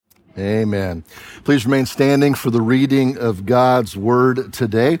Amen. Please remain standing for the reading of God's word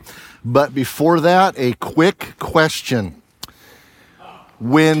today. But before that, a quick question.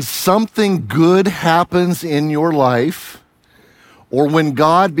 When something good happens in your life, or when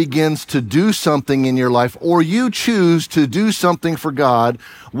God begins to do something in your life, or you choose to do something for God,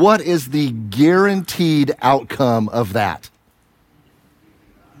 what is the guaranteed outcome of that?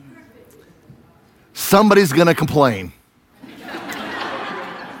 Somebody's going to complain.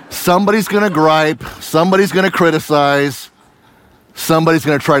 Somebody's going to gripe. Somebody's going to criticize. Somebody's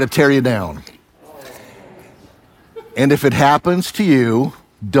going to try to tear you down. And if it happens to you,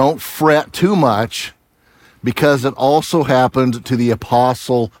 don't fret too much, because it also happened to the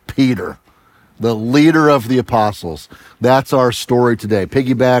Apostle Peter, the leader of the apostles. That's our story today.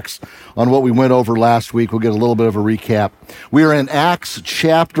 Piggybacks on what we went over last week. We'll get a little bit of a recap. We are in Acts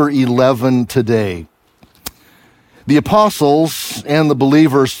chapter 11 today. The apostles and the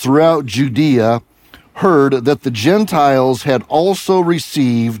believers throughout Judea heard that the Gentiles had also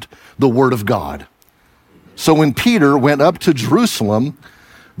received the word of God. So when Peter went up to Jerusalem,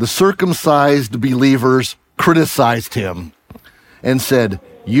 the circumcised believers criticized him and said,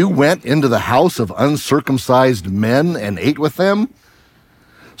 "You went into the house of uncircumcised men and ate with them?"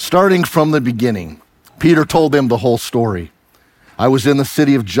 Starting from the beginning, Peter told them the whole story. "I was in the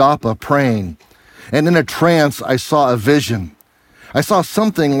city of Joppa praying, and in a trance I saw a vision. I saw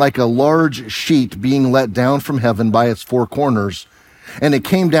something like a large sheet being let down from heaven by its four corners, and it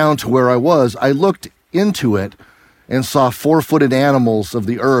came down to where I was. I looked into it and saw four-footed animals of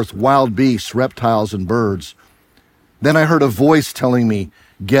the earth, wild beasts, reptiles, and birds. Then I heard a voice telling me,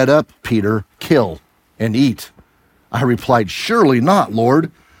 'Get up, Peter, kill and eat.' I replied, 'Surely not,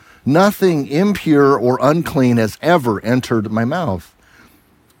 Lord. Nothing impure or unclean has ever entered my mouth.'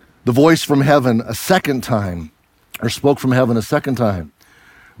 The voice from heaven spoke from heaven a second time.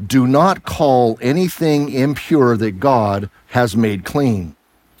 'Do not call anything impure that God has made clean.'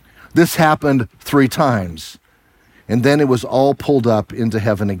 This happened 3 times, and then it was all pulled up into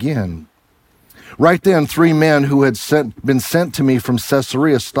heaven again. Right then, 3 men who had been sent to me from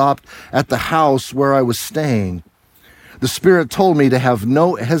Caesarea stopped at the house where I was staying. The Spirit told me to have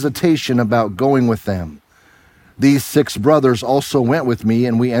no hesitation about going with them. These 6 brothers also went with me,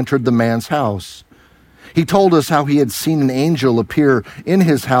 and we entered the man's house. He told us how he had seen an angel appear in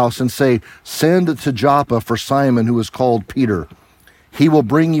his house and say, 'Send to Joppa for Simon, who is called Peter. He will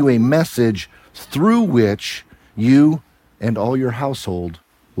bring you a message through which you and all your household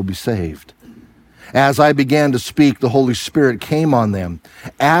will be saved.' As I began to speak, the Holy Spirit came on them,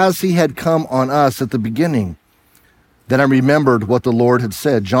 as he had come on us at the beginning. Then I remembered what the Lord had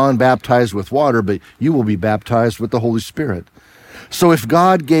said, 'John baptized with water, but you will be baptized with the Holy Spirit.' So if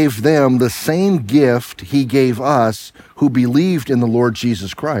God gave them the same gift he gave us who believed in the Lord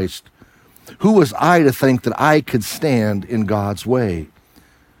Jesus Christ, who was I to think that I could stand in God's way?"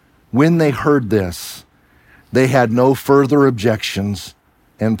 When they heard this, they had no further objections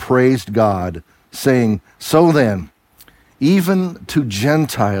and praised God, saying, "So then, even to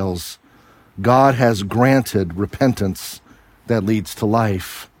Gentiles, God has granted repentance that leads to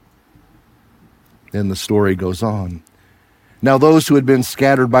life." Then the story goes on. Now those who had been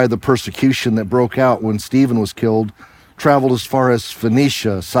scattered by the persecution that broke out when Stephen was killed traveled as far as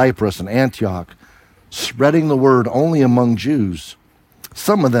Phoenicia, Cyprus, and Antioch, spreading the word only among Jews.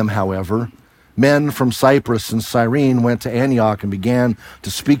 Some of them, however, men from Cyprus and Cyrene, went to Antioch and began to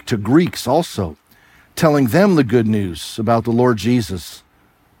speak to Greeks also, telling them the good news about the Lord Jesus.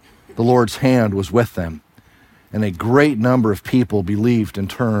 The Lord's hand was with them, and a great number of people believed and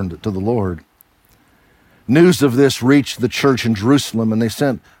turned to the Lord. News of this reached the church in Jerusalem, and they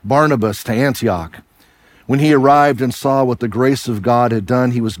sent Barnabas to Antioch. When he arrived and saw what the grace of God had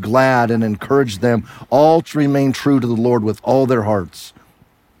done, he was glad and encouraged them all to remain true to the Lord with all their hearts.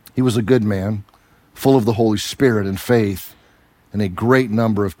 He was a good man, full of the Holy Spirit and faith, and a great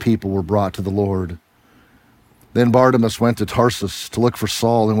number of people were brought to the Lord. Then Barnabas went to Tarsus to look for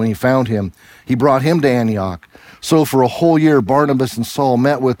Saul, and when he found him, he brought him to Antioch. So for a whole year, Barnabas and Saul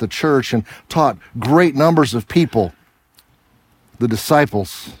met with the church and taught great numbers of people. The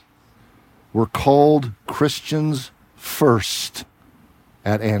disciples were called Christians first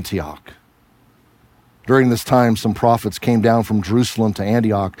at Antioch. During this time, some prophets came down from Jerusalem to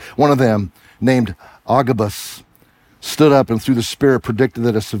Antioch. One of them, named Agabus, stood up and through the Spirit predicted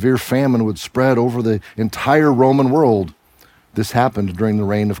that a severe famine would spread over the entire Roman world. This happened during the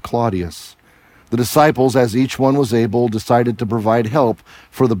reign of Claudius. The disciples, as each one was able, decided to provide help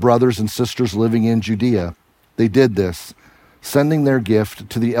for the brothers and sisters living in Judea. They did this, sending their gift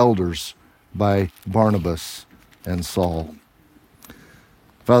to the elders by Barnabas and Saul.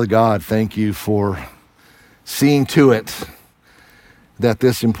 Father God, thank you for seeing to it that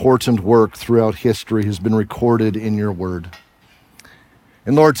this important work throughout history has been recorded in your word.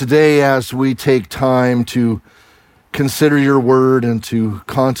 And Lord, today as we take time to consider your word and to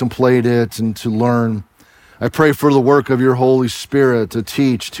contemplate it and to learn, I pray for the work of your Holy Spirit to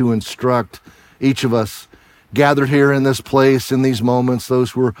teach, to instruct each of us gathered here in this place in these moments,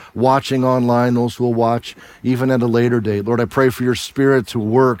 those who are watching online, those who will watch even at a later date. Lord, I pray for your Spirit to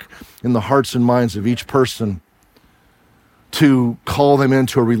work in the hearts and minds of each person, to call them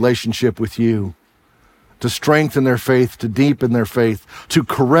into a relationship with you, to strengthen their faith, to deepen their faith, to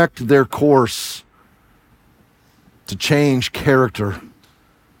correct their course, to change character,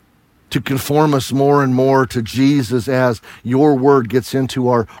 to conform us more and more to Jesus as your word gets into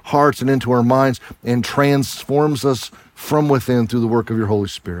our hearts and into our minds and transforms us from within through the work of your Holy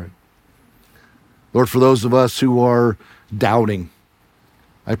Spirit. Lord, for those of us who are doubting,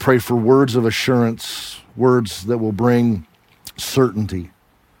 I pray for words of assurance, words that will bring certainty.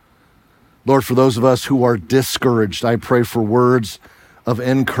 Lord, for those of us who are discouraged, I pray for words of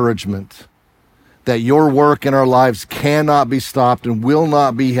encouragement, that your work in our lives cannot be stopped and will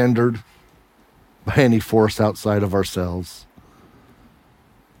not be hindered by any force outside of ourselves.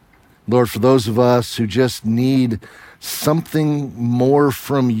 Lord, for those of us who just need something more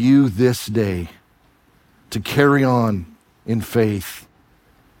from you this day to carry on in faith,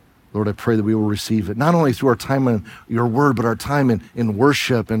 Lord, I pray that we will receive it, not only through our time in your word, but our time in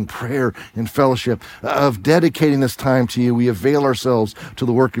worship and prayer and fellowship, of dedicating this time to you. We avail ourselves to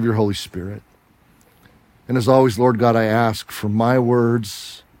the work of your Holy Spirit. And as always, Lord God, I ask for my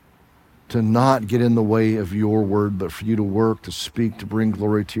words to not get in the way of your word, but for you to work, to speak, to bring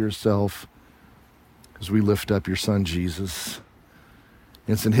glory to yourself as we lift up your Son, Jesus.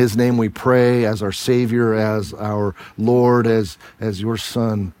 And it's in his name we pray, as our Savior, as our Lord, as your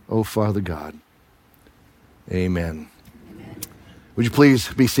Son, oh Father God. Amen. Would you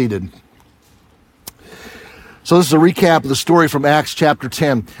please be seated? So this is a recap of the story from Acts chapter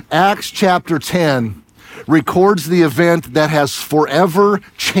 10. Acts chapter 10 records the event that has forever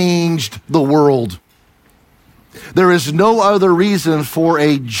changed the world. There is no other reason for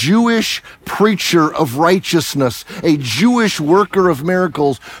a Jewish preacher of righteousness, a Jewish worker of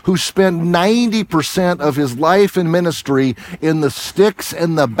miracles who spent 90% of his life and ministry in the sticks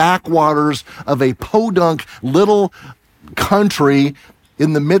and the backwaters of a podunk little country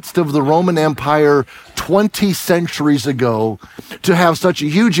in the midst of the Roman Empire 20 centuries ago, to have such a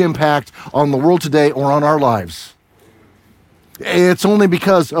huge impact on the world today or on our lives. It's only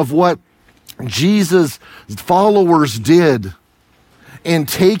because of what Jesus' followers did in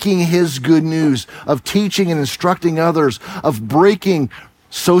taking his good news, of teaching and instructing others, of breaking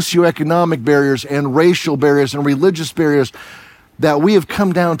socioeconomic barriers and racial barriers and religious barriers, that we have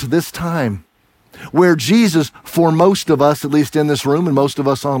come down to this time where Jesus, for most of us, at least in this room and most of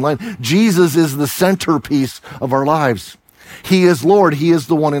us online, Jesus is the centerpiece of our lives. He is Lord. He is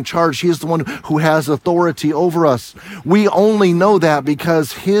the one in charge. He is the one who has authority over us. We only know that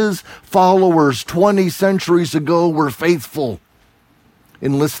because his followers 20 centuries ago were faithful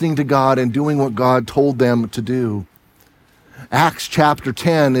in listening to God and doing what God told them to do. Acts chapter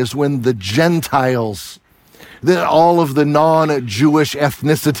 10 is when the Gentiles, all of the non-Jewish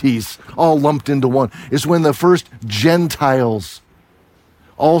ethnicities, all lumped into one, is when the first Gentiles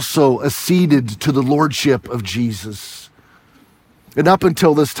also acceded to the lordship of Jesus. And up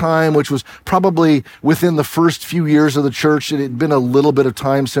until this time, which was probably within the first few years of the church, it had been a little bit of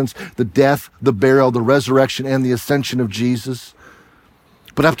time since the death, the burial, the resurrection, and the ascension of Jesus.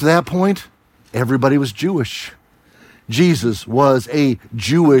 But up to that point, everybody was Jewish. Jesus was a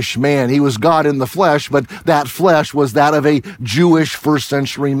Jewish man. He was God in the flesh, but that flesh was that of a Jewish first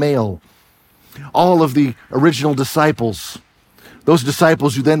century male. All of the original disciples, those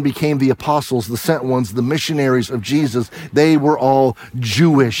disciples who then became the apostles, the sent ones, the missionaries of Jesus, they were all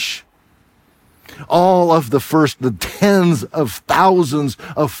Jewish. All of the tens of thousands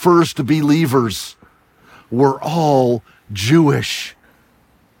of first believers were all Jewish.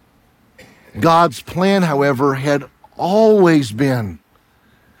 God's plan, however, had always been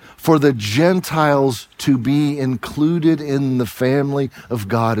for the Gentiles to be included in the family of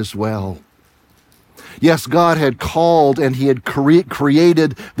God as well. Yes, God had called and he had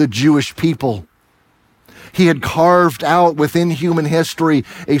created the Jewish people. He had carved out within human history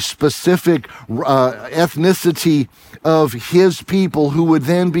a specific ethnicity of his people who would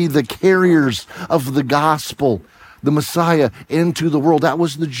then be the carriers of the gospel, the Messiah, into the world. That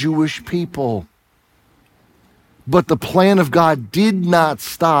was the Jewish people. But the plan of God did not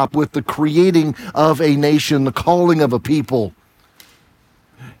stop with the creating of a nation, the calling of a people.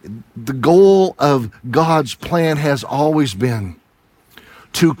 The goal of God's plan has always been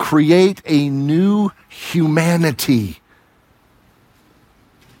to create a new humanity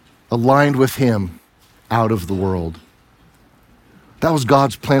aligned with him out of the world. That was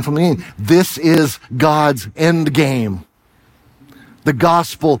God's plan from the beginning. This is God's end game. The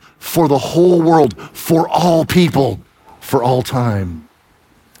gospel for the whole world, for all people, for all time.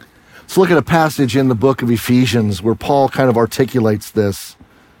 Let's look at a passage in the book of Ephesians where Paul kind of articulates this.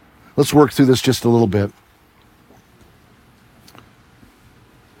 Let's work through this just a little bit.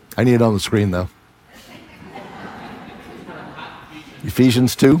 I need it on the screen, though.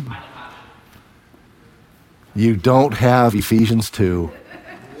 Ephesians 2. You don't have Ephesians 2.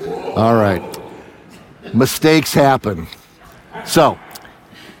 All right. Mistakes happen. So,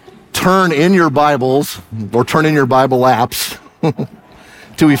 turn in your Bibles, or turn in your Bible apps,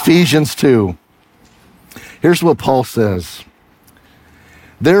 to Ephesians 2. Here's what Paul says.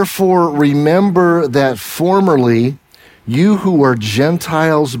 Therefore, remember that formerly you who were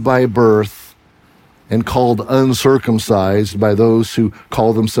Gentiles by birth and called uncircumcised by those who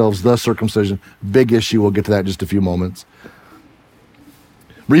call themselves the circumcision. Big issue, we'll get to that in just a few moments.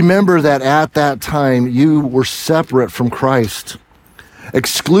 Remember that at that time you were separate from Christ,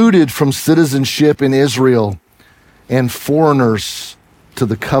 excluded from citizenship in Israel, and foreigners to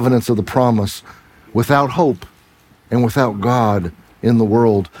the covenants of the promise, without hope and without God in the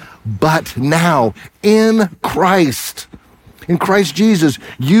world. But now, in Christ Jesus,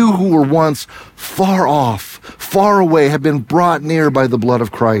 you who were once far off, far away, have been brought near by the blood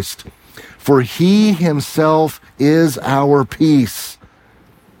of Christ. For he himself is our peace,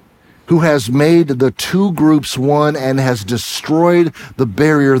 who has made the two groups one and has destroyed the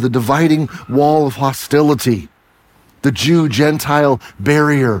barrier, the dividing wall of hostility, the Jew-Gentile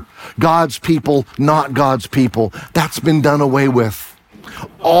barrier, God's people, not God's people. That's been done away with.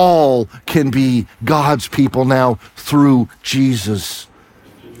 All can be God's people now through Jesus.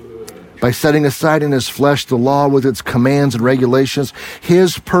 By setting aside in his flesh the law with its commands and regulations,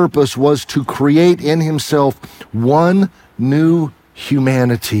 his purpose was to create in himself one new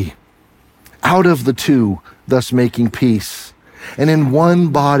humanity out of the two, thus making peace, and in one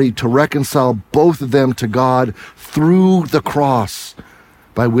body to reconcile both of them to God through the cross,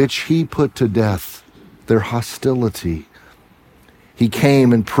 by which he put to death their hostility. He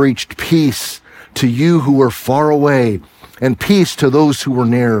came and preached peace to you who were far away, and peace to those who were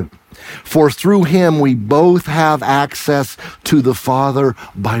near. For through him we both have access to the Father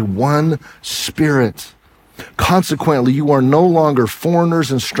by one Spirit. Consequently, you are no longer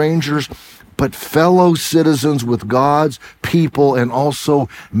foreigners and strangers, but fellow citizens with God's people and also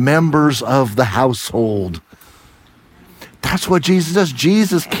members of the household. That's what Jesus does.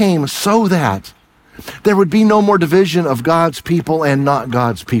 Jesus came so that there would be no more division of God's people and not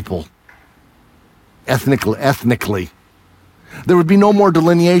God's people. Ethnically. There would be no more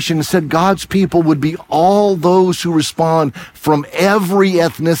delineation. Instead, God's people would be all those who respond from every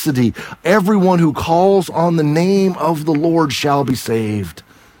ethnicity. Everyone who calls on the name of the Lord shall be saved.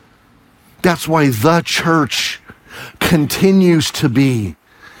 That's why the church continues to be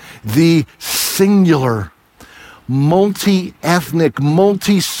the singular, multi-ethnic,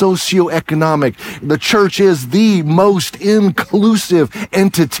 multi-socioeconomic. The church is the most inclusive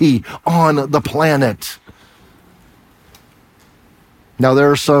entity on the planet. Now, there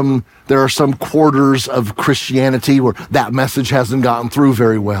are some quarters of Christianity where that message hasn't gotten through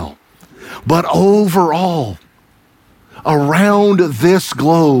very well. But overall, around this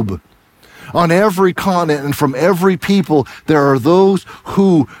globe, on every continent and from every people, there are those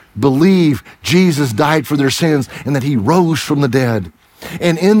who believe Jesus died for their sins and that he rose from the dead.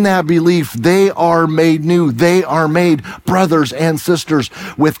 And in that belief, they are made new. They are made brothers and sisters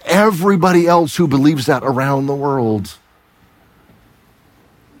with everybody else who believes that around the world.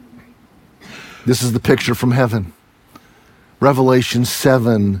 This is the picture from heaven. Revelation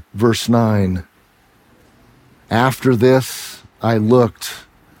 7, verse 9. After this, I looked,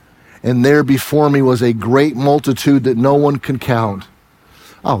 and there before me was a great multitude that no one can count.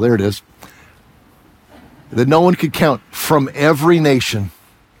 Oh, there it is. That no one could count, from every nation,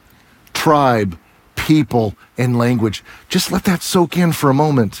 tribe, people, and language. Just let that soak in for a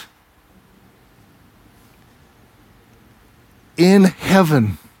moment. In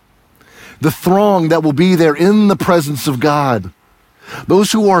heaven, the throng that will be there in the presence of God,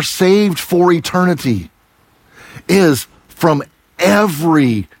 those who are saved for eternity, is from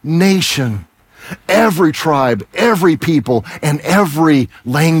every nation, every tribe, every people, and every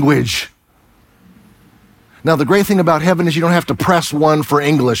language. Now, the great thing about heaven is you don't have to press one for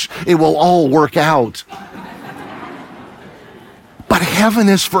English. It will all work out. But Heaven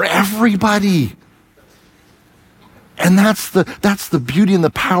is for everybody. And that's the beauty and the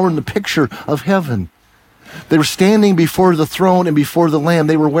power and the picture of heaven. They were standing before the throne and before the Lamb.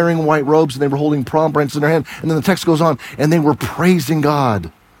 They were wearing white robes and they were holding palm branches in their hand. And then the text goes on, and they were praising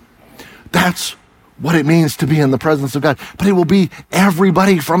God. That's what it means to be in the presence of God. But it will be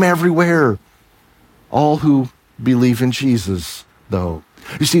everybody from everywhere. All who believe in Jesus, though.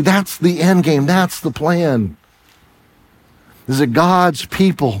 You see, that's the end game. That's the plan. Is that God's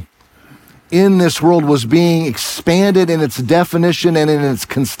people in this world was being expanded in its definition and in its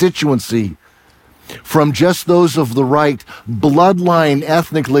constituency from just those of the right bloodline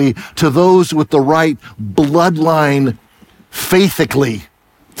ethnically to those with the right bloodline faithically.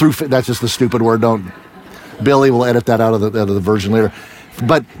 That's just a stupid word. Billy will edit that out of the version later.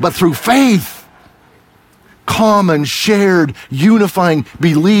 But through faith, common, shared, unifying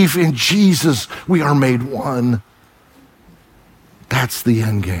belief in Jesus, we are made one. That's the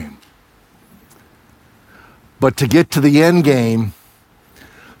end game. But to get to the end game,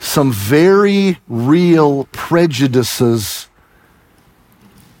 some very real prejudices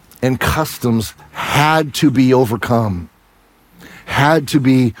and customs had to be overcome, had to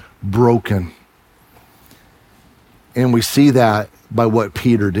be broken. And we see that by what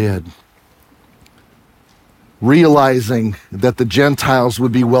Peter did. Realizing that the Gentiles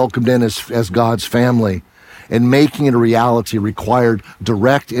would be welcomed in as God's family, and making it a reality required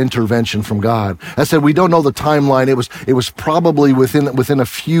direct intervention from God. I said, we don't know the timeline. It was probably within a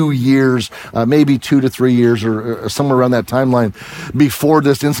few years, maybe 2 to 3 years or somewhere around that timeline before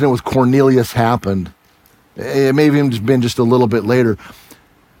this incident with Cornelius happened. It may have even been just a little bit later.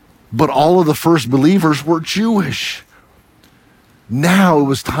 But all of the first believers were Jewish. Now it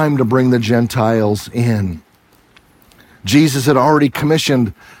was time to bring the Gentiles in. Jesus had already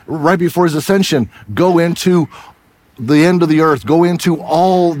commissioned, right before his ascension, go into the end of the earth, go into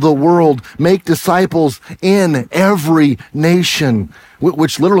all the world, make disciples in every nation,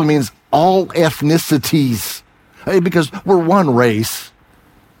 which literally means all ethnicities, because we're one race.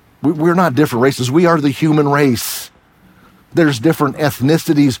 We're not different races. We are the human race. There's different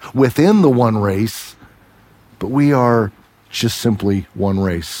ethnicities within the one race, but we are just simply one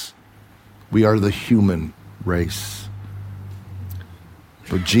race. We are the human race.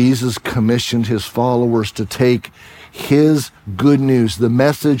 But Jesus commissioned his followers to take his good news, the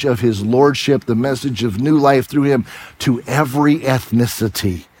message of his lordship, the message of new life through him, to every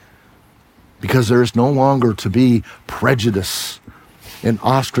ethnicity. Because there is no longer to be prejudice and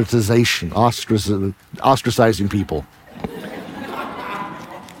ostracizing people.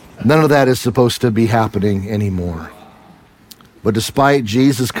 None of that is supposed to be happening anymore. But despite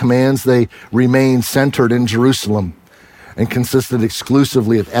Jesus' commands, they remained centered in Jerusalem and consisted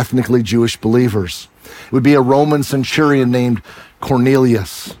exclusively of ethnically Jewish believers. It would be a Roman centurion named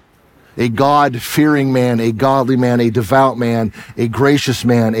Cornelius, a God-fearing man, a godly man, a devout man, a gracious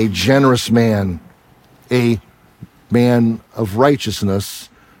man, a generous man, a man of righteousness,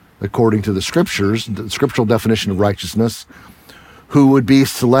 according to the scriptures, the scriptural definition of righteousness, who would be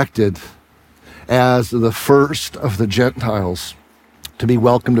selected as the first of the Gentiles to be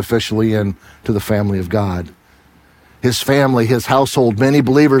welcomed officially into the family of God. His family, his household, many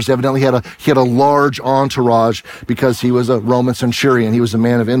believers evidently had a large entourage because he was a Roman centurion. He was a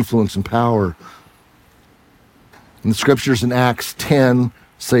man of influence and power. And the scriptures in Acts 10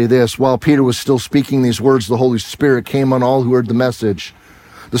 say this: while Peter was still speaking these words, the Holy Spirit came on all who heard the message.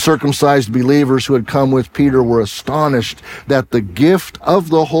 The circumcised believers who had come with Peter were astonished that the gift of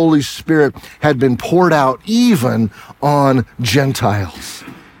the Holy Spirit had been poured out even on Gentiles.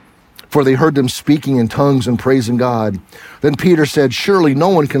 For they heard them speaking in tongues and praising God. Then Peter said, surely no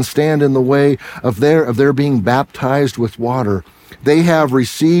one can stand in the way of their being baptized with water. They have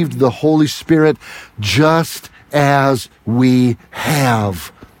received the Holy Spirit just as we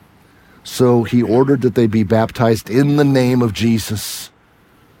have. So he ordered that they be baptized in the name of Jesus.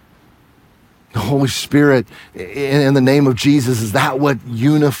 The Holy Spirit in the name of Jesus, is that what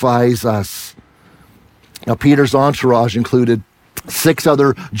unifies us? Now, Peter's entourage included 6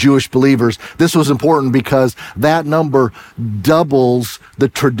 other Jewish believers. This was important because that number doubles the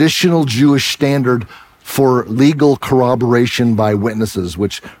traditional Jewish standard for legal corroboration by witnesses,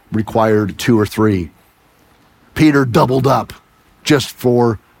 which required 2 or 3. Peter doubled up just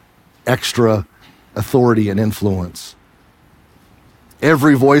for extra authority and influence.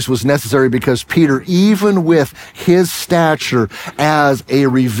 Every voice was necessary because Peter, even with his stature as a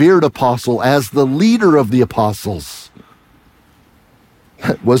revered apostle, as the leader of the apostles,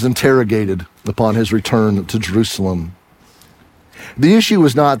 was interrogated upon his return to Jerusalem. The issue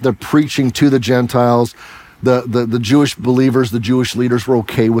was not the preaching to the Gentiles, The Jewish believers, the Jewish leaders were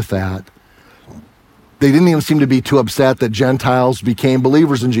okay with that. They didn't even seem to be too upset that Gentiles became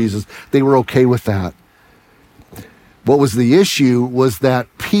believers in Jesus. They were okay with that. What was the issue was that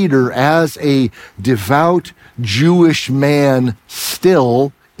Peter, as a devout Jewish man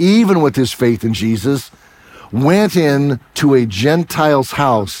still, even with his faith in Jesus, went in to a Gentile's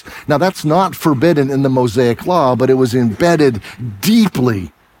house. Now, that's not forbidden in the Mosaic law, but it was embedded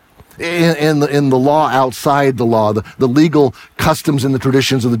deeply in the law outside the law, the legal customs and the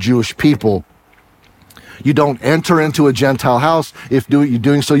traditions of the Jewish people. You don't enter into a Gentile house. If you're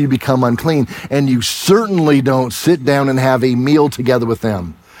doing so, you become unclean. And you certainly don't sit down and have a meal together with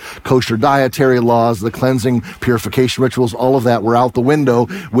them. Kosher dietary laws, the cleansing, purification rituals, all of that were out the window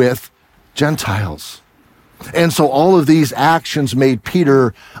with Gentiles. And so all of these actions made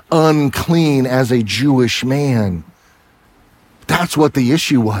Peter unclean as a Jewish man. That's what the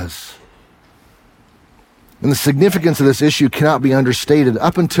issue was. And the significance of this issue cannot be understated.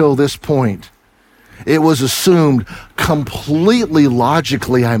 Up until this point, it was assumed completely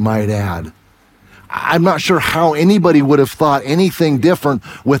logically, I might add. I'm not sure how anybody would have thought anything different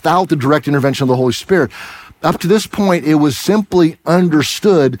without the direct intervention of the Holy Spirit. Up to this point, it was simply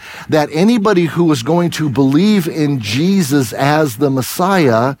understood that anybody who was going to believe in Jesus as the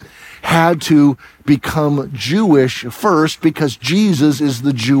Messiah had to become Jewish first, because Jesus is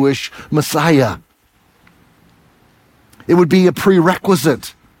the Jewish Messiah. It would be a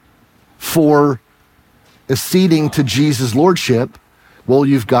prerequisite for acceding to Jesus' lordship. Well,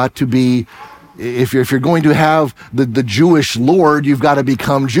 you've got to be, if you're going to have the Jewish Lord, you've got to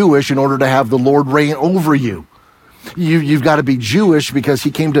become Jewish in order to have the Lord reign over you. You've got to be Jewish because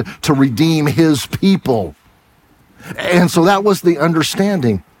he came to redeem his people. And so that was the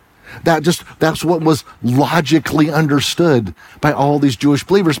understanding. That's what was logically understood by all these Jewish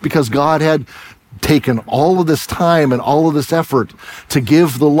believers, because God had taken all of this time and all of this effort to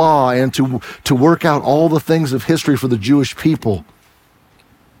give the law and to work out all the things of history for the Jewish people.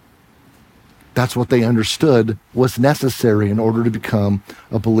 That's what they understood was necessary in order to become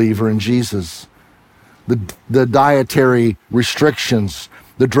a believer in Jesus. The dietary restrictions,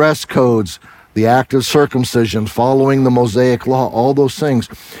 the dress codes, the act of circumcision, following the Mosaic law, all those things.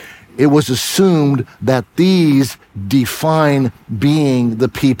 It was assumed that these define being the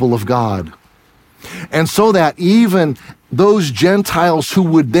people of God. And so that even those Gentiles who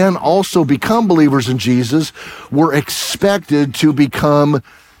would then also become believers in Jesus were expected to become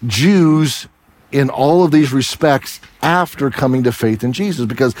Jews in all of these respects after coming to faith in Jesus,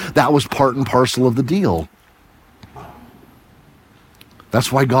 because that was part and parcel of the deal.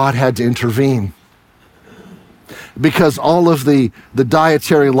 That's why God had to intervene. Because all of the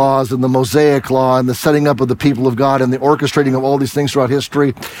dietary laws and the Mosaic law and the setting up of the people of God and the orchestrating of all these things throughout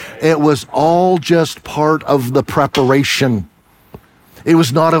history, it was all just part of the preparation. It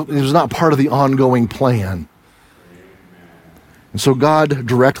was not part of the ongoing plan. And so God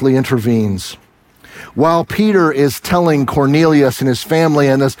directly intervenes. While Peter is telling Cornelius and his family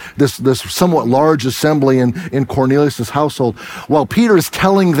and this somewhat large assembly in Cornelius' household, while Peter is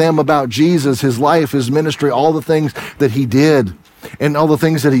telling them about Jesus, his life, his ministry, all the things that he did and all the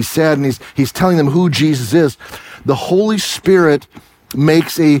things that he said, and he's telling them who Jesus is, the Holy Spirit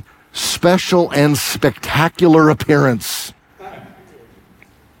makes a special and spectacular appearance.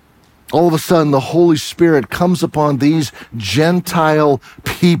 All of a sudden, the Holy Spirit comes upon these Gentile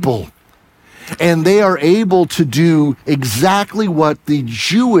people, and they are able to do exactly what the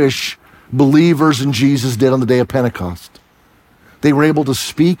Jewish believers in Jesus did on the day of Pentecost. They were able to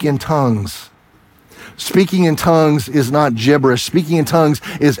speak in tongues. Speaking in tongues is not gibberish. Speaking in tongues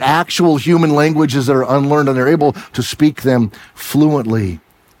is actual human languages that are unlearned, and they're able to speak them fluently.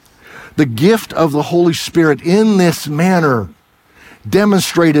 The gift of the Holy Spirit in this manner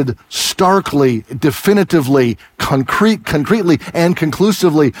demonstrated starkly, definitively, concretely, and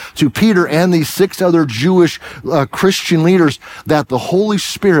conclusively to Peter and these 6 other Jewish Christian leaders that the Holy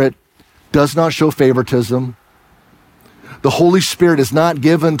Spirit does not show favoritism. The Holy Spirit is not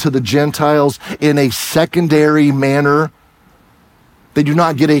given to the Gentiles in a secondary manner. They do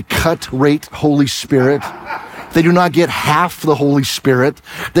not get a cut rate Holy Spirit. They do not get half the Holy Spirit.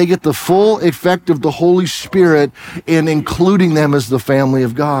 They get the full effect of the Holy Spirit in including them as the family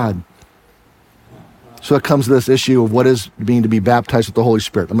of God. So it comes to this issue of what is mean to be baptized with the Holy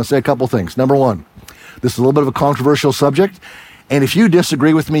Spirit. I'm going to say a couple things. Number one, this is a little bit of a controversial subject, and if you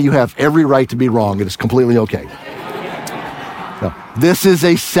disagree with me, you have every right to be wrong. It is completely okay. No, this is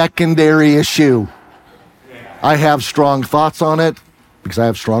a secondary issue. I have strong thoughts on it because I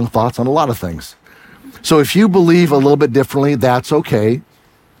have strong thoughts on a lot of things. So if you believe a little bit differently, that's okay.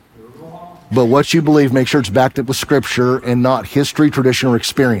 But what you believe, make sure it's backed up with Scripture and not history, tradition, or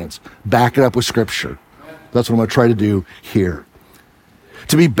experience. Back it up with Scripture. That's what I'm going to try to do here.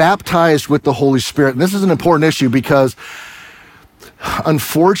 To be baptized with the Holy Spirit. And this is an important issue because,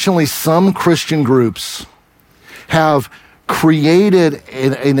 unfortunately, some Christian groups have created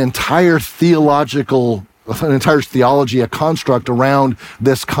an entire theology, a construct around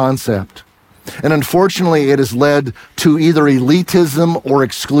this concept. And unfortunately, it has led to either elitism or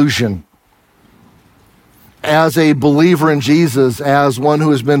exclusion. As a believer in Jesus, as one who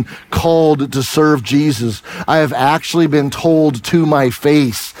has been called to serve Jesus, I have actually been told to my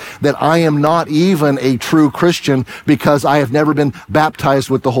face that I am not even a true Christian because I have never been baptized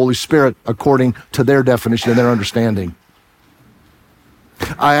with the Holy Spirit according to their definition and their understanding.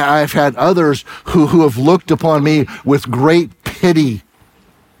 I've had others who have looked upon me with great pity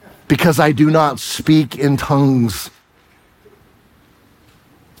because I do not speak in tongues.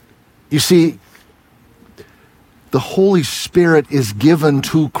 You see, the Holy Spirit is given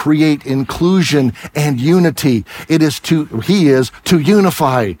to create inclusion and unity. He is to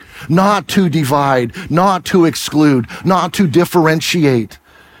unify, not to divide, not to exclude, not to differentiate.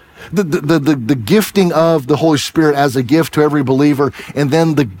 The gifting of the Holy Spirit as a gift to every believer, and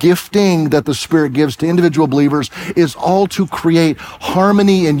then the gifting that the Spirit gives to individual believers is all to create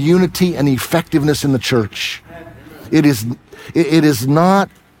harmony and unity and effectiveness in the church. It is not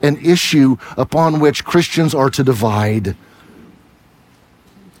an issue upon which Christians are to divide.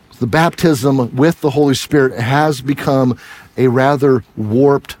 The baptism with the Holy Spirit has become a rather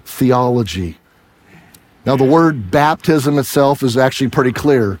warped theology. Now, the word baptism itself is actually pretty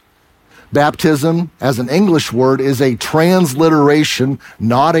clear. Baptism, as an English word, is a transliteration,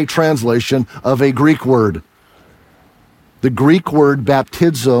 not a translation, of a Greek word. The Greek word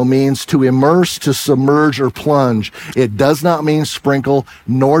baptizo means to immerse, to submerge, or plunge. It does not mean sprinkle,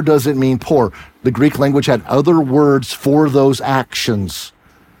 nor does it mean pour. The Greek language had other words for those actions.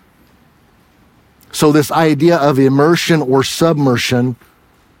 So this idea of immersion or submersion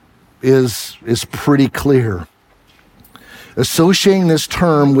is pretty clear. Associating this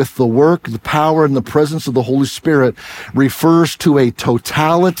term with the work, the power, and the presence of the Holy Spirit refers to a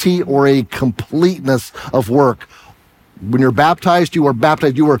totality or a completeness of work. When you're baptized, you are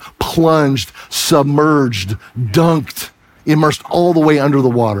plunged, submerged, dunked, immersed all the way under the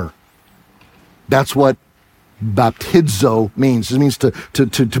water. That's what baptizo means. It means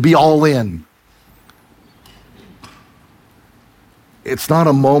to be all in. It's not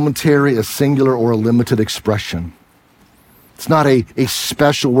a momentary, a singular, or a limited expression. It's not a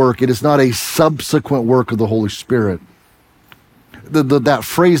special work. It is not a subsequent work of the Holy Spirit. That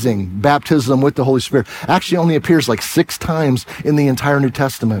phrasing, baptism with the Holy Spirit, actually only appears like 6 times in the entire New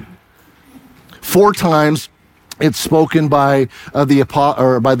Testament. 4 times it's spoken by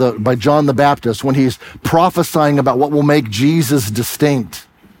John the Baptist when he's prophesying about what will make Jesus distinct.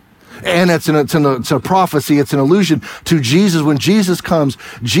 And it's a prophecy, it's an allusion to Jesus. When Jesus comes,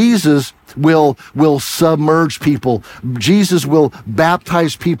 Jesus will submerge people. Jesus will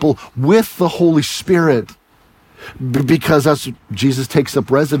baptize people with the Holy Spirit. Because Jesus takes up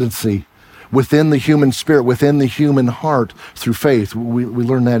residency within the human spirit, within the human heart through faith. We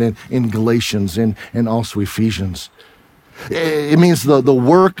learn that in Galatians and also Ephesians. It means the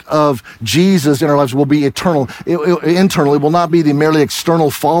work of Jesus in our lives will be eternal. Internally, it will not be the merely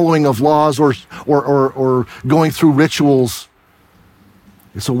external following of laws or going through rituals.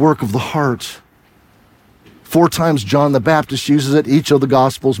 It's a work of the heart. 4 times John the Baptist uses it, each of the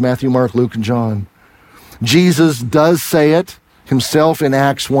Gospels, Matthew, Mark, Luke, and John. Jesus does say it himself in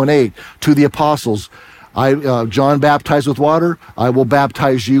Acts 1:8 to the apostles. John baptized with water, I will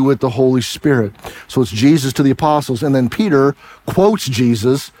baptize you with the Holy Spirit. So it's Jesus to the apostles. And then Peter quotes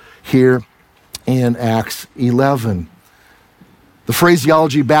Jesus here in Acts 11. The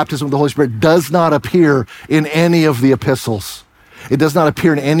phraseology, baptism with the Holy Spirit, does not appear in any of the epistles. It does not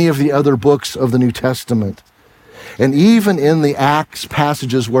appear in any of the other books of the New Testament. And even in the Acts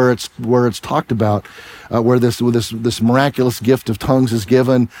passages where it's talked about, where this miraculous gift of tongues is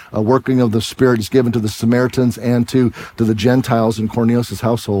given, a working of the Spirit is given to the Samaritans and to the Gentiles in Cornelius'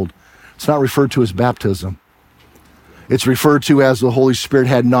 household, it's not referred to as baptism. It's referred to as the Holy Spirit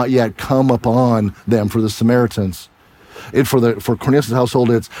had not yet come upon them for the Samaritans. And for Cornelius' household,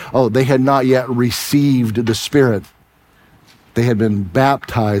 they had not yet received the Spirit. They had been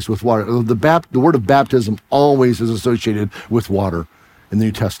baptized with water. The word of baptism always is associated with water in the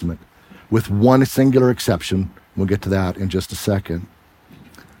New Testament, with one singular exception. We'll get to that in just a second.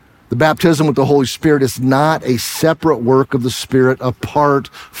 The baptism with the Holy Spirit is not a separate work of the Spirit apart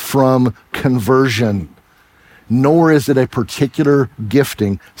from conversion. nor is it a particular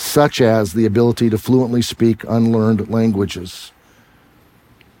gifting, such as the ability to fluently speak unlearned languages.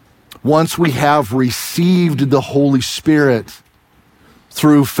 Once we have received the Holy Spirit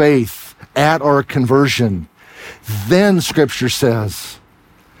through faith at our conversion, then Scripture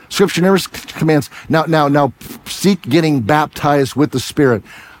never commands, now seek getting baptized with the Spirit.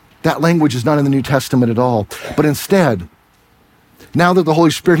 That language is not in the New Testament at all. But instead, now that the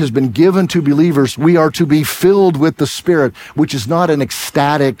Holy Spirit has been given to believers, we are to be filled with the Spirit, which is not an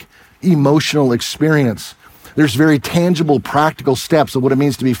ecstatic, emotional experience. There's very tangible, practical steps of what it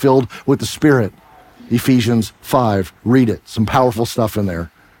means to be filled with the Spirit. Ephesians 5, read it. Some powerful stuff in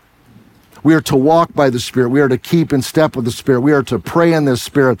there. We are to walk by the Spirit. We are to keep in step with the Spirit. We are to pray in the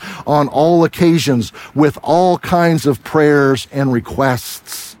Spirit on all occasions with all kinds of prayers and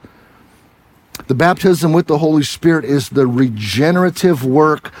requests. The baptism with the Holy Spirit is the regenerative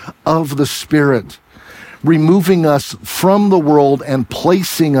work of the Spirit, removing us from the world and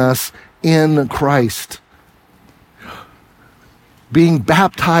placing us in Christ. Being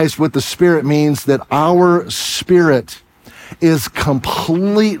baptized with the Spirit means that our spirit is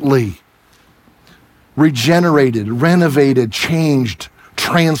completely regenerated, renovated, changed,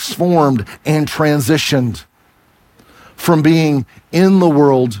 transformed, and transitioned from being in the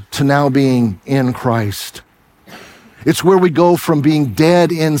world to now being in Christ. It's where we go from being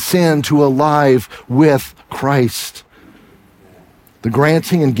dead in sin to alive with Christ. The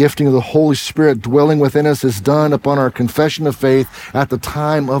granting and gifting of the Holy Spirit dwelling within us is done upon our confession of faith at the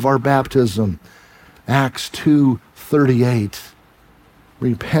time of our baptism. Acts 2:38.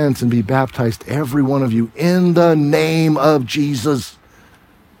 Repent and be baptized, every one of you, in the name of Jesus,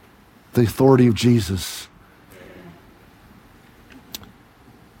 the authority of Jesus,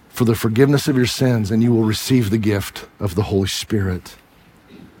 for the forgiveness of your sins, and you will receive the gift of the Holy Spirit.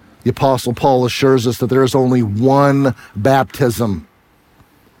 The Apostle Paul assures us that there is only one baptism,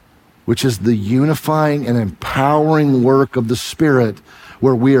 which is the unifying and empowering work of the Spirit,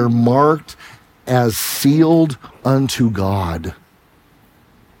 where we are marked as sealed unto God.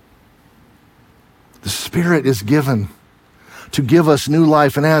 The Spirit is given to give us new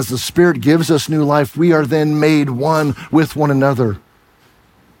life, and as the Spirit gives us new life, we are then made one with one another.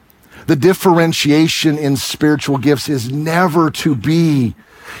 The differentiation in spiritual gifts is never to be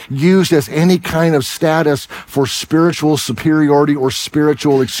used as any kind of status for spiritual superiority or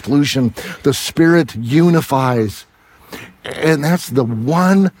spiritual exclusion. The Spirit unifies. And that's the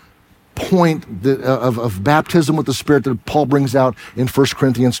one point of baptism with the Spirit that Paul brings out in 1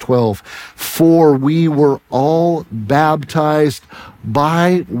 Corinthians 12. For we were all baptized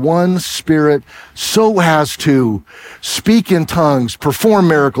by one Spirit so as to speak in tongues, perform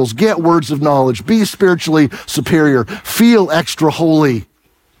miracles, get words of knowledge, be spiritually superior, feel extra holy.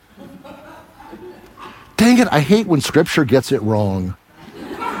 Dang it, I hate when Scripture gets it wrong.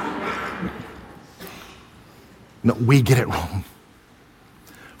 No, we get it wrong.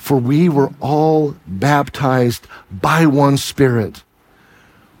 For we were all baptized by one Spirit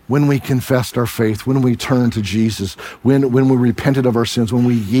when we confessed our faith, when we turned to Jesus, when we repented of our sins, when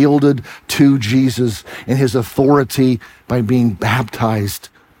we yielded to Jesus and his authority by being baptized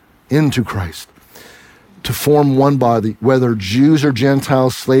into Christ. To form one body, whether Jews or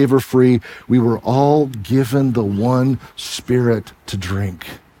Gentiles, slave or free, we were all given the one Spirit to drink.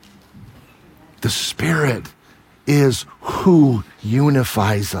 The Spirit is who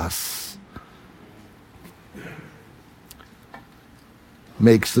unifies us.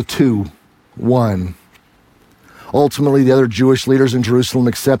 Makes the two one. Ultimately, the other Jewish leaders in Jerusalem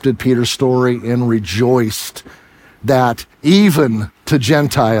accepted Peter's story and rejoiced that even to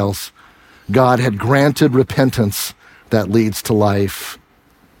Gentiles, God had granted repentance that leads to life.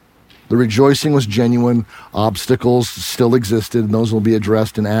 The rejoicing was genuine. Obstacles still existed, and those will be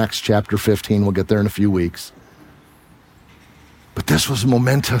addressed in Acts chapter 15. We'll get there in a few weeks. But this was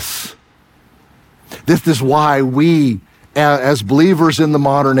momentous. This is why we, as believers in the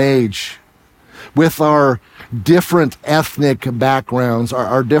modern age, with our different ethnic backgrounds,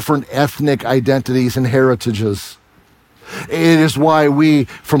 our different ethnic identities and heritages, it is why we,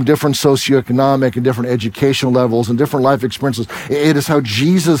 from different socioeconomic and different educational levels and different life experiences, it is how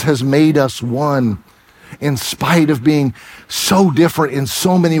Jesus has made us one in spite of being so different in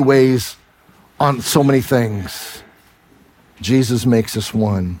so many ways on so many things. Jesus makes us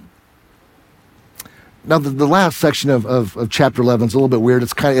one. Now, the last section of chapter 11 is a little bit weird.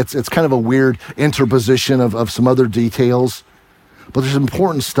 It's kind of a weird interposition of some other details, but there's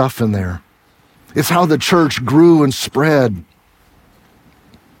important stuff in there. It's how the church grew and spread.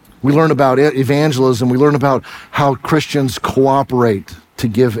 We learn about evangelism. We learn about how Christians cooperate to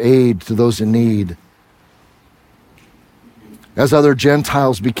give aid to those in need. As other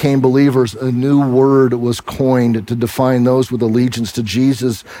Gentiles became believers, a new word was coined to define those with allegiance to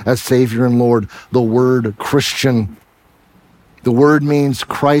Jesus as Savior and Lord, the word Christian. The word means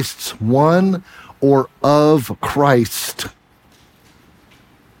Christ's one or of Christ.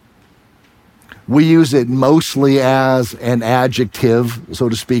 We use it mostly as an adjective, so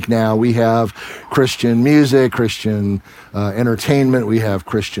to speak now. We have Christian music, Christian entertainment, we have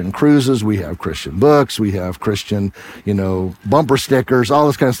Christian cruises, we have Christian books, we have Christian, bumper stickers, all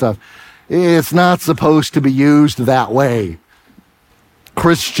this kind of stuff. It's not supposed to be used that way.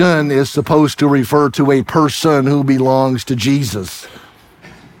 Christian is supposed to refer to a person who belongs to Jesus.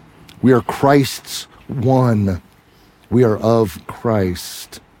 We are Christ's one. We are of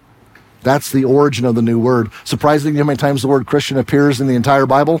Christ. That's the origin of the new word. Surprisingly, how many times the word Christian appears in the entire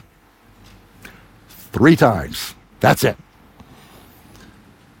Bible? 3 times. That's it.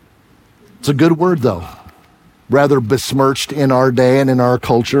 It's a good word, though. Rather besmirched in our day and in our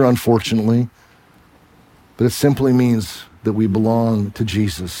culture, unfortunately. But it simply means that we belong to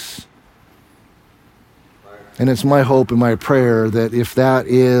Jesus. And it's my hope and my prayer that if that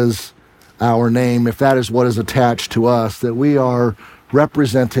is our name, if that is what is attached to us, that we are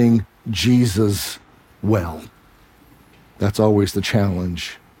representing Jesus well. That's always the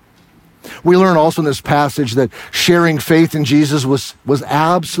challenge. We learn also in this passage that sharing faith in Jesus was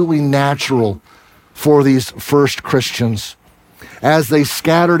absolutely natural for these first Christians. As they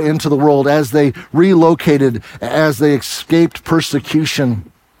scattered into the world, as they relocated, as they escaped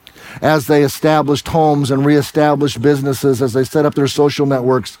persecution, as they established homes and reestablished businesses, as they set up their social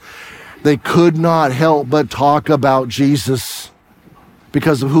networks, they could not help but talk about Jesus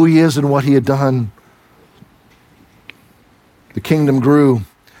because of who he is and what he had done. The kingdom grew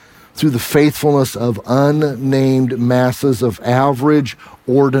through the faithfulness of unnamed masses of average,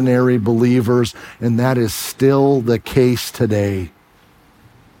 ordinary believers, and that is still the case today.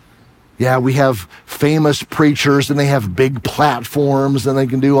 Yeah, we have famous preachers and they have big platforms and they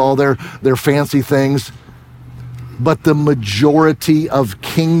can do all their fancy things, but the majority of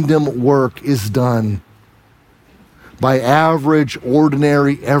kingdom work is done by average,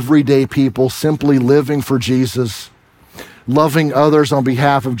 ordinary, everyday people simply living for Jesus, loving others on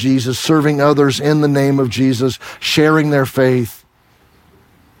behalf of Jesus, serving others in the name of Jesus, sharing their faith.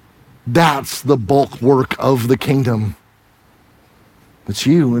 That's the bulk work of the kingdom. It's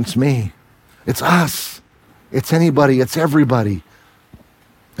you, it's me, it's us, it's anybody, it's everybody.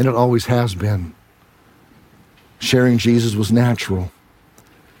 And it always has been. Sharing Jesus was natural.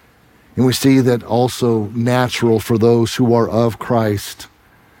 And we see that also natural for those who are of Christ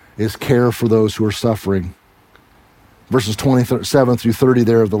is care for those who are suffering. Verses 27 through 30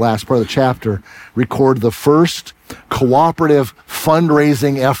 there of the last part of the chapter record the first cooperative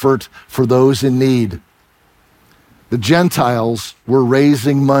fundraising effort for those in need. The Gentiles were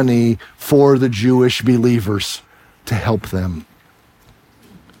raising money for the Jewish believers to help them.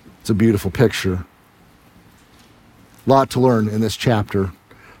 It's a beautiful picture. A lot to learn in this chapter.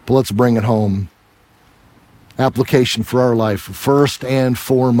 But let's bring it home. Application for our life. First and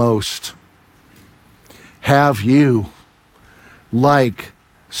foremost, have you, like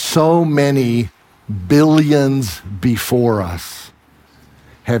so many billions before us,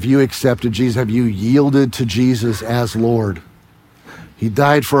 have you accepted Jesus? Have you yielded to Jesus as Lord? He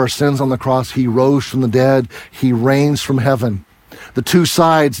died for our sins on the cross. He rose from the dead. He reigns from heaven. The two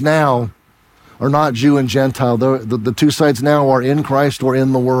sides now are not Jew and Gentile. The two sides now are in Christ or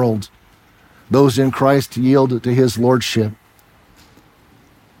in the world. Those in Christ yield to his lordship.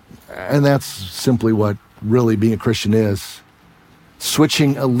 And that's simply what really being a Christian is.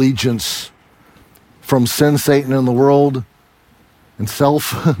 Switching allegiance from sin, Satan, and the world and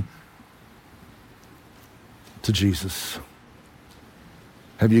self to Jesus.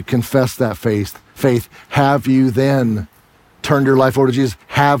 Have you confessed that faith? Have you then turned your life over to Jesus?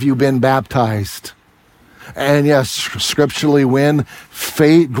 Have you been baptized? And yes, scripturally, when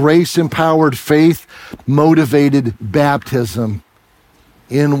faith, grace-empowered, faith-motivated baptism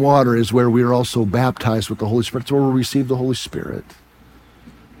in water is where we are also baptized with the Holy Spirit. It's where we receive the Holy Spirit.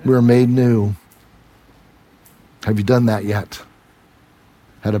 We are made new. Have you done that yet?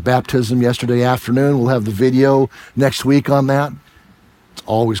 Had a baptism yesterday afternoon. We'll have the video next week on that. It's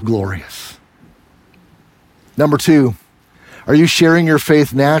always glorious. Number 2, are you sharing your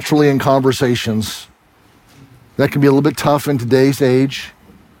faith naturally in conversations? That can be a little bit tough in today's age,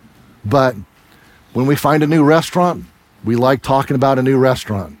 but when we find a new restaurant, we like talking about a new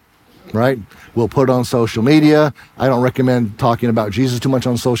restaurant, right? We'll put it on social media. I don't recommend talking about Jesus too much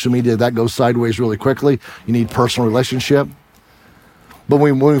on social media. That goes sideways really quickly. You need personal relationship. But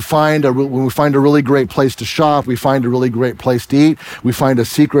when we find a really great place to shop, we find a really great place to eat, we find a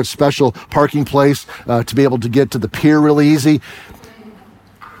secret special parking place to be able to get to the pier really easy,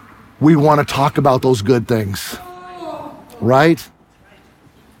 we want to talk about those good things, right?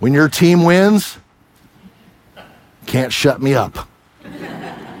 When your team wins, can't shut me up.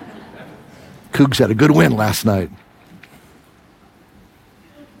 Cougs had a good win last night.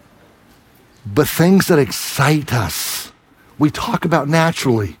 But things that excite us, we talk about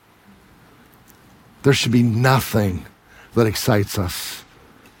naturally. There should be nothing that excites us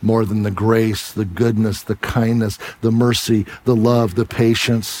more than the grace, the goodness, the kindness, the mercy, the love, the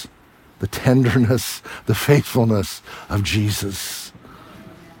patience, the tenderness, the faithfulness of Jesus.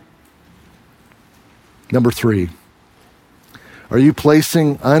 Number 3, are you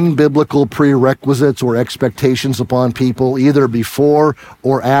placing unbiblical prerequisites or expectations upon people either before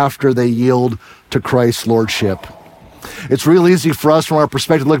or after they yield to Christ's lordship? It's real easy for us from our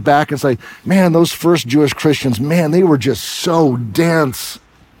perspective to look back and say, man, those first Jewish Christians, man, they were just so dense.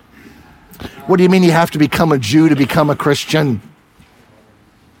 What do you mean you have to become a Jew to become a Christian?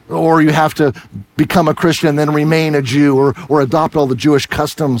 Or you have to become a Christian and then remain a Jew or adopt all the Jewish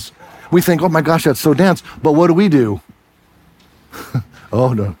customs. We think, oh my gosh, that's so dense. But what do?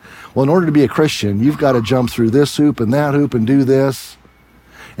 Oh no. Well, in order to be a Christian, you've got to jump through this hoop and that hoop and do this.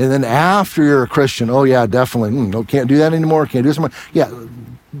 And then after you're a Christian, oh yeah, definitely. No, can't do that anymore. Can't do this anymore. Yeah,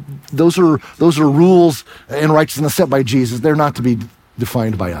 those are rules and righteousness set by Jesus. They're not to be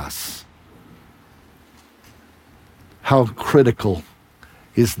defined by us. How critical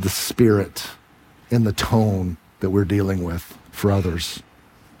is the spirit and the tone that we're dealing with for others?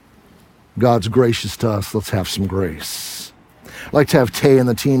 God's gracious to us. Let's have some grace. I'd like to have Tay and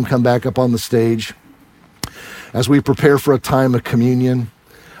the team come back up on the stage as we prepare for a time of communion.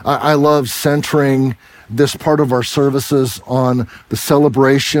 I love centering this part of our services on the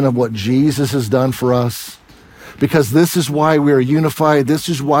celebration of what Jesus has done for us, because this is why we are unified. This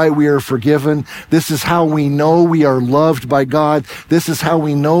is why we are forgiven. This is how we know we are loved by God. This is how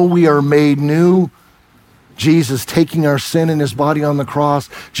we know we are made new. Jesus taking our sin in his body on the cross,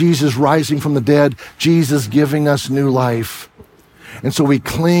 Jesus rising from the dead, Jesus giving us new life. And so we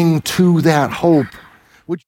cling to that hope